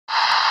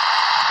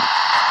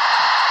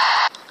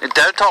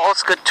Delta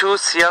Oscar 2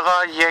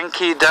 Sierra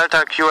Yankee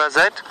Delta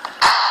QRZ.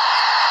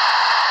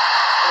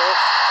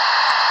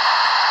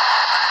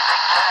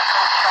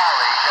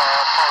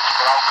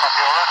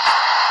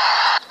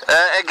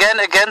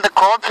 Again the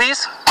call,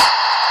 please.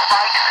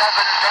 Mike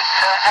 7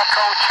 Victor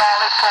Echo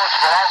Charlie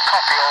Portable, I'll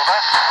copy, over.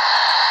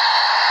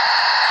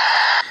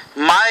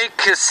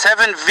 Mike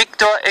 7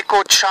 Victor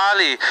Echo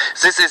Charlie.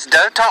 This is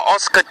Delta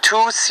Oscar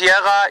 2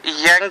 Sierra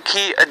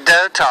Yankee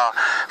Delta.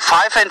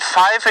 5 and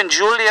 5 and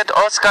Juliet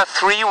Oscar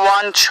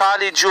 3-1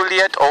 Charlie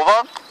Juliet,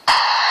 over.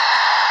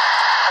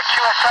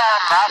 QSL,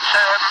 that's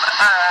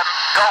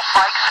Golf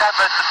Mike 7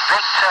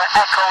 Victor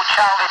Echo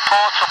Charlie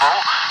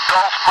Portable.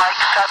 Golf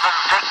Mike 7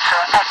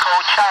 Victor Echo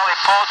Charlie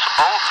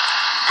Portable.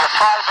 You're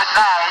 5 and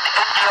 9,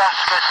 Indy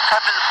Oscar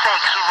 7-6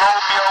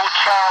 Romeo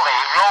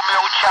Charlie,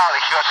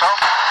 QSL.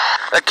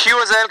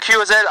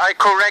 QSL, I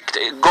correct.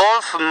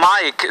 Golf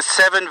Mike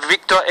 7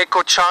 Victor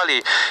Echo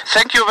Charlie.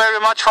 Thank you very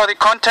much for the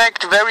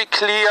contact. Very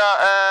clear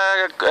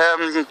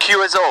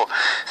QSO.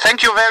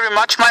 Thank you very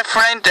much, my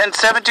friend. And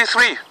 73.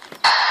 Thank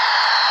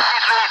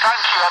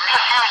you. I'm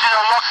just using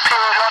a lock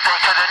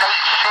periodic and an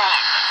HC.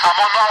 I'm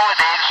on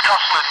holiday in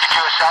Scotland,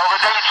 QSL. The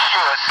name's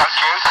Stuart, thank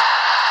you.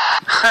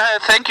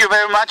 Thank you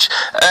very much.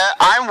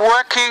 I'm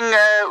working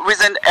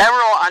with an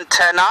Arrow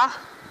Antenna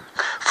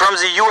from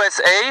the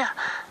USA.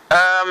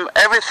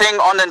 Everything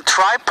on a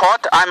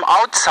tripod. I'm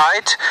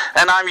outside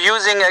and I'm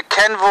using a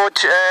Kenwood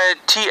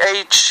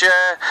TH-F7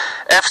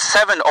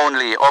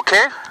 only,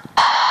 okay?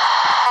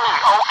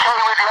 Okay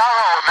with the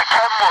Arrow and the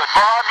Kenwood,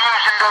 but I'm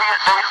using the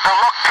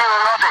lock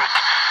periodic.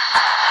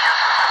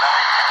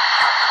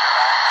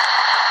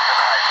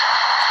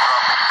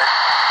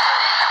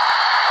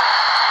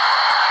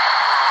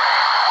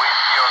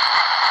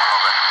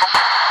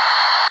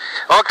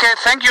 Okay,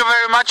 thank you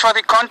very much for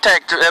the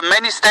contact.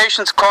 Many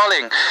stations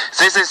calling.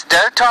 This is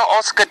Delta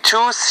Oscar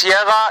 2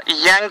 Sierra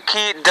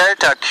Yankee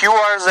Delta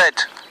QRZ.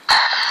 Delta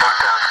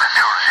Oscar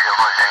 2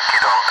 Sierra Yankee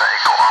Delta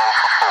Echo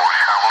Alpha 4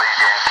 Charlie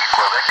Yankee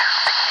Quebec.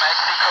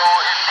 Mexico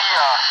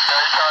India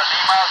Delta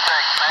Lima 6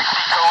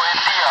 Mexico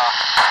India.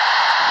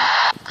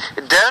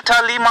 Delta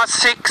Lima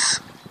 6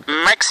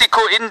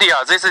 Mexico India.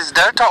 This is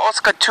Delta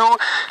Oscar 2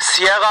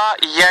 Sierra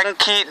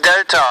Yankee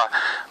Delta.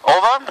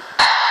 Over.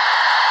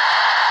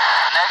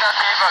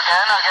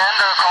 Again,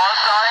 the call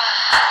sign.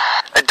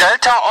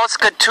 Delta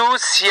Oscar 2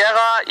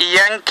 Sierra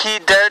Yankee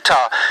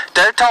Delta.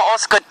 Delta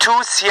Oscar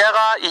 2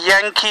 Sierra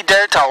Yankee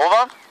Delta,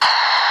 over.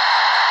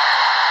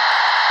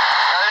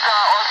 Delta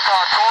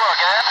Oscar 2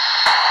 again.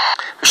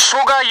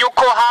 Sugar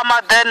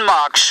Yokohama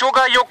Denmark.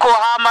 Sugar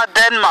Yokohama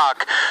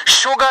Denmark.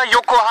 Sugar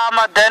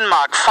Yokohama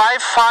Denmark.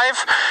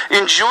 5-5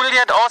 in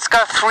Juliet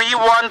Oscar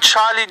 3-1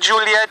 Charlie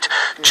Juliet.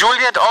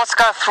 Juliet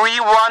Oscar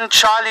 3-1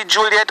 Charlie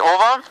Juliet,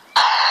 over.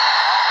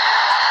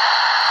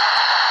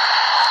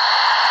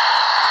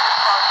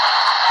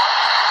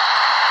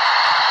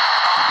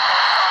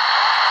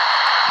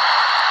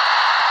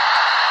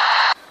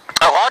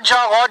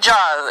 Roger,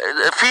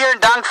 vielen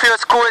Dank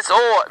fürs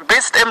QSO.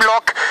 Bist im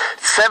Log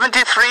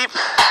 73.